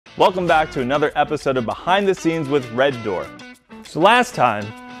Welcome back to another episode of Behind the Scenes with Red Door. So last time,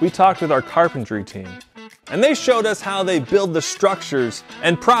 we talked with our carpentry team, and they showed us how they build the structures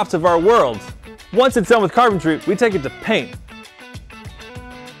and props of our world. Once it's done with carpentry, we take it to paint.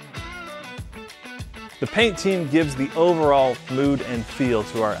 The paint team gives the overall mood and feel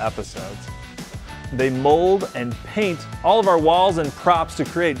to our episodes. They mold and paint all of our walls and props to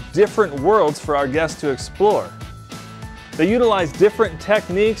create different worlds for our guests to explore. They utilize different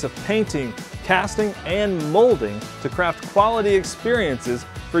techniques of painting, casting, and molding to craft quality experiences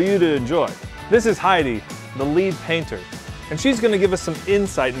for you to enjoy. This is Heidi, the lead painter, and she's going to give us some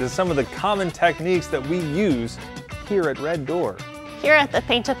insight into some of the common techniques that we use here at Red Door. Here at the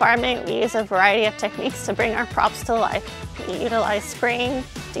paint department, we use a variety of techniques to bring our props to life. We utilize spraying,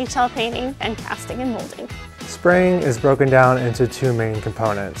 detail painting, and casting and molding. Spraying is broken down into two main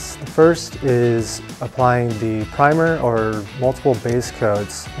components. The first is applying the primer or multiple base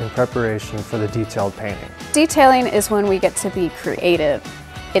coats in preparation for the detailed painting. Detailing is when we get to be creative.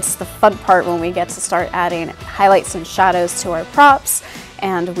 It's the fun part when we get to start adding highlights and shadows to our props,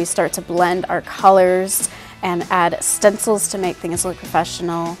 and we start to blend our colors and add stencils to make things look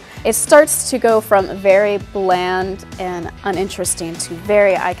professional. It starts to go from very bland and uninteresting to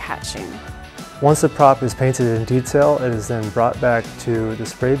very eye-catching. Once the prop is painted in detail, it is then brought back to the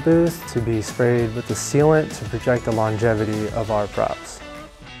spray booth to be sprayed with the sealant to project the longevity of our props.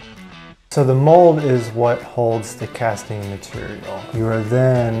 So the mold is what holds the casting material. You are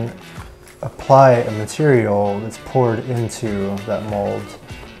then apply a material that's poured into that mold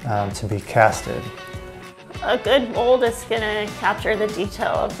to be casted. A good mold is going to capture the detail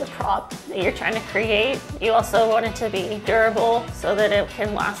of the prop that you're trying to create. You also want it to be durable so that it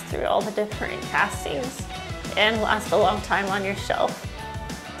can last through all the different castings and last a long time on your shelf.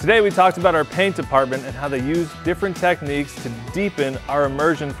 Today we talked about our paint department and how they use different techniques to deepen our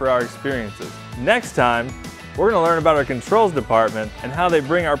immersion for our experiences. Next time, we're going to learn about our controls department and how they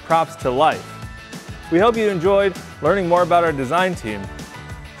bring our props to life. We hope you enjoyed learning more about our design team.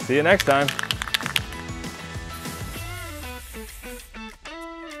 See you next time.